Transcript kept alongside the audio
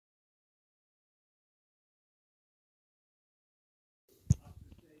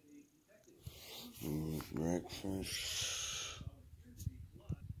Breakfast.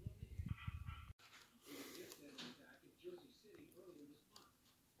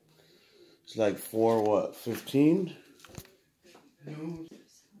 It's like 4:15?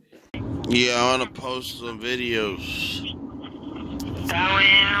 Yeah, I want to post some videos.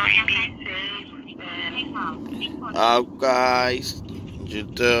 Guys,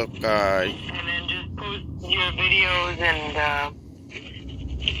 YouTube guys. And then just post your videos and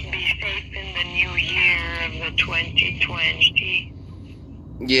be safe in the new year of the 2020.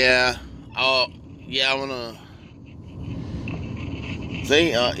 Yeah. Oh, yeah. I wanna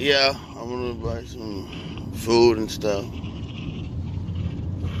think. Yeah, I wanna buy some food and stuff.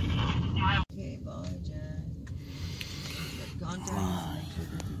 Okay, bye, Jack. Contact us. Make sure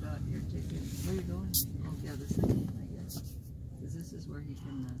that you got your ticket. Where are you going? Oh, yeah, the sign, I guess. Because this is where he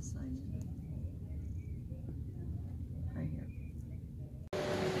can sign in. Right here.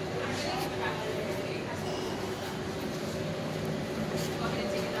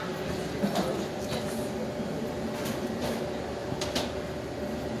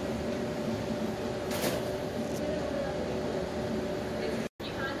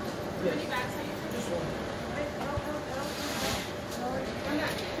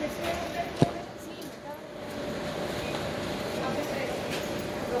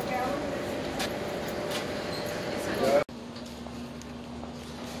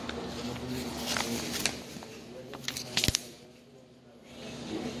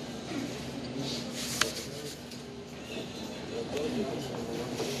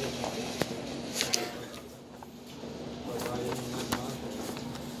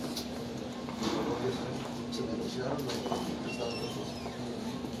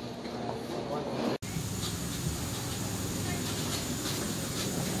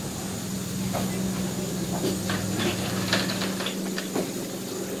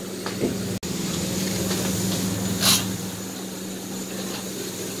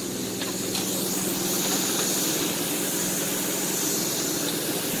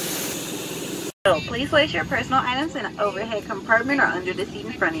 Please place your personal items in an overhead compartment or under the seat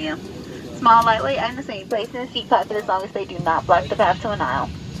in front of you. Small, lightweight items may be placed in the seat pocket as long as they do not block the path to an aisle.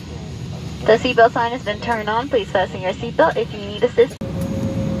 The seatbelt sign has been turned on. Please fasten your seatbelt if you need assistance.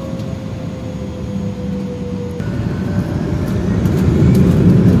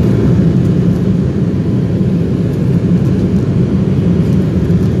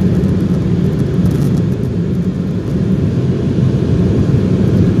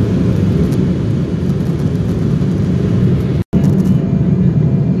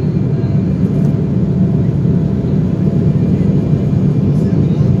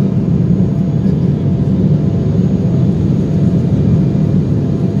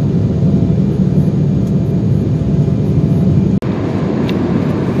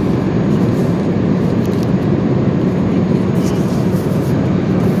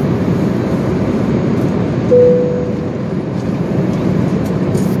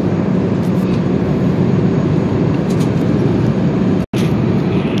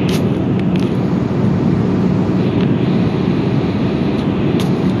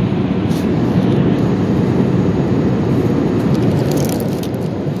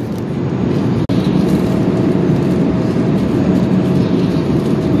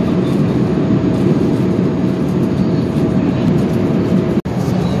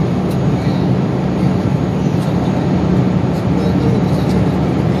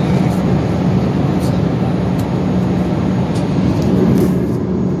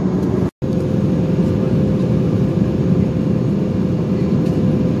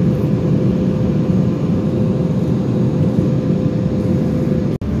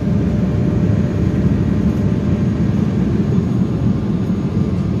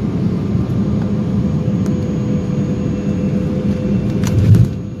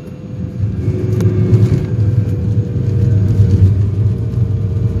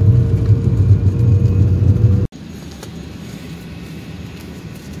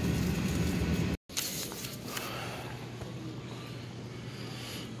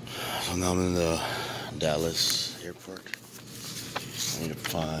 So now I'm in the Dallas airport. I need to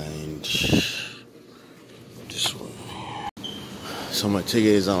find this one. So my ticket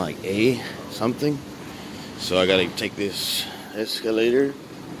is on like A something. So I gotta take this escalator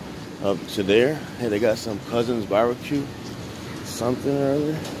up to there. Hey, they got some Cousins barbecue, something or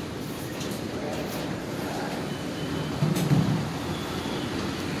other.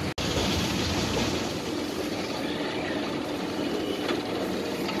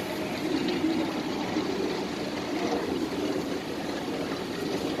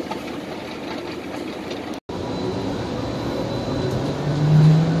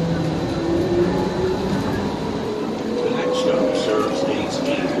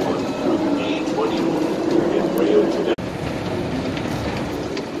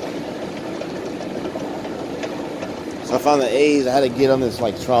 So I found the A's. I had to get on this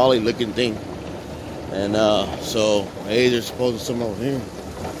like trolley looking thing. And so A's are supposed to somewhere over here.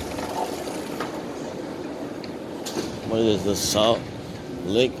 What is this? Salt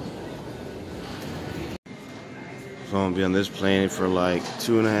Lick. So I'm gonna be on this plane for like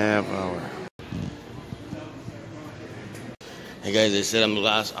 2.5 hours. Hey guys, they said I'm the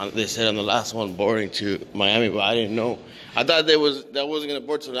last. They said I'm the last one boarding to Miami, but I didn't know. I thought that wasn't gonna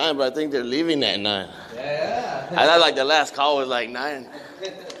board till 9, but I think they're leaving at 9. Yeah. I thought like the last call was like 9. We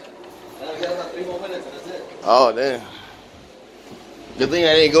got about 3 more minutes and that's it. Oh damn! Good thing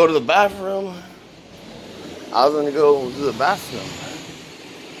I didn't go to the bathroom. I was gonna go to the bathroom.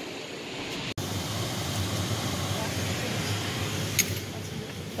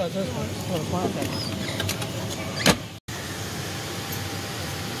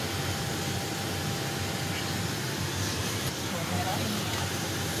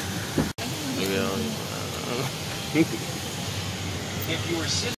 If you were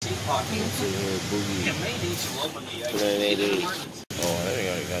sitting talking, you may need to open the exit. Oh, there you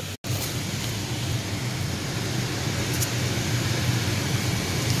go. You got it.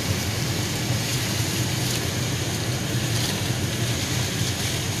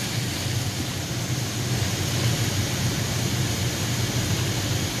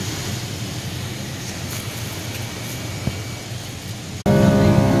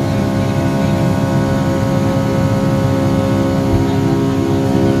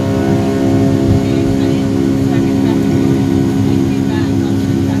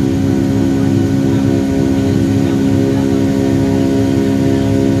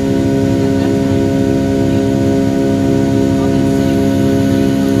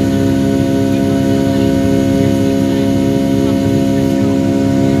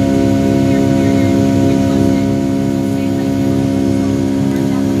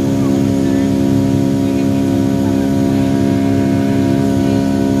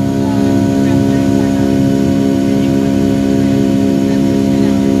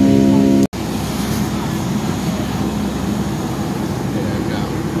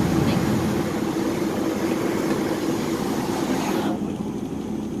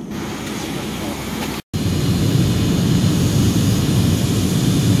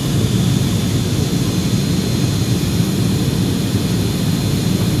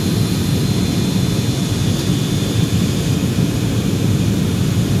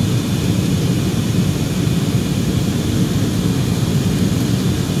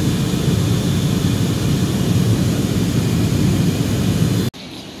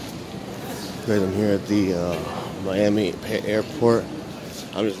 Guys, I'm here at the Miami airport.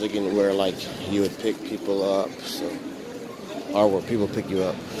 I'm just looking where like you would pick people up, so or where people pick you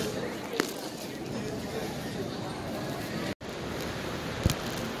up.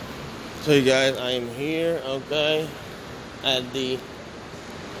 So you guys, I am here, okay, at the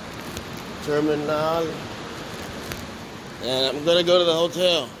terminal, and I'm gonna go to the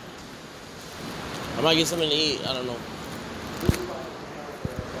hotel. I might get something to eat. I don't know.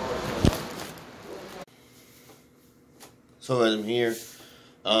 So guys, I'm here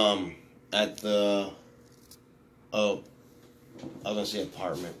at the I was gonna say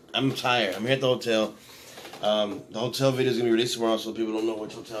apartment. I'm tired. I'm here at the hotel. The hotel video is gonna be released tomorrow, so people don't know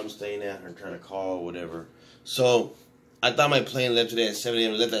which hotel I'm staying at or trying to call or whatever. So I thought my plane left today at 7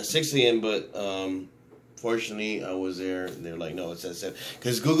 a.m. It left at 6 a.m. But fortunately I was there. And they're like, no, it's at 7.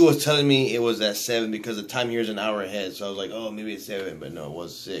 Because Google was telling me it was at 7 because the time here is an hour ahead. So I was like, oh, maybe it's 7, but no, it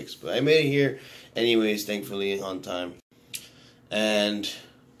was 6. But I made it here anyways, thankfully, on time. And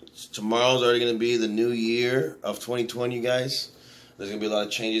tomorrow's already going to be the new year of 2020, you guys. There's going to be a lot of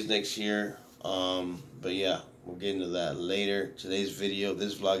changes next year. But yeah, we'll get into that later. Today's video,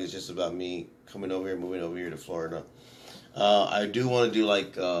 this vlog is just about me coming over here, moving over here to Florida. I do want to do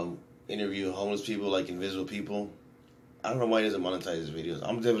like interview homeless people, like invisible people. I don't know why he doesn't monetize his videos.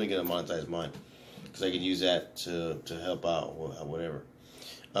 I'm definitely going to monetize mine because I can use that to help out, whatever.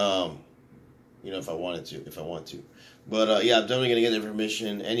 You know, if I want to. But yeah, I'm definitely gonna get their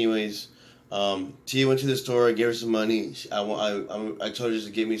permission. Anyways, Tia went to the store, I gave her some money. I told her to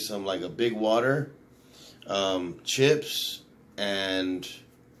give me some, like a big water, chips, and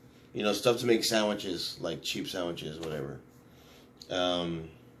you know, stuff to make sandwiches, like cheap sandwiches, whatever.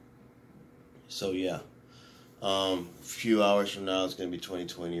 So yeah, a few hours from now it's gonna be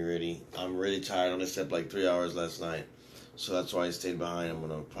 2020 ready. I'm really tired. I only slept like 3 hours last night, so that's why I stayed behind. I'm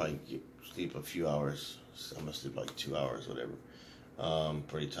gonna probably sleep a few hours. I'm gonna sleep like 2 hours, whatever.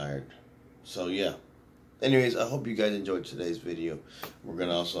 Pretty tired. So yeah. Anyways, I hope you guys enjoyed today's video. I'm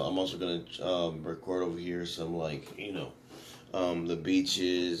also gonna record over here some, like, you know, the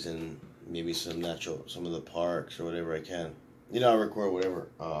beaches and maybe some of the parks or whatever I can. You know, I'll record whatever.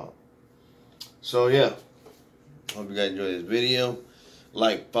 So yeah, hope you guys enjoy this video.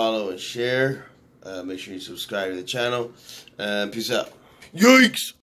 Like, follow, and share. Make sure you subscribe to the channel. And peace out. Yikes!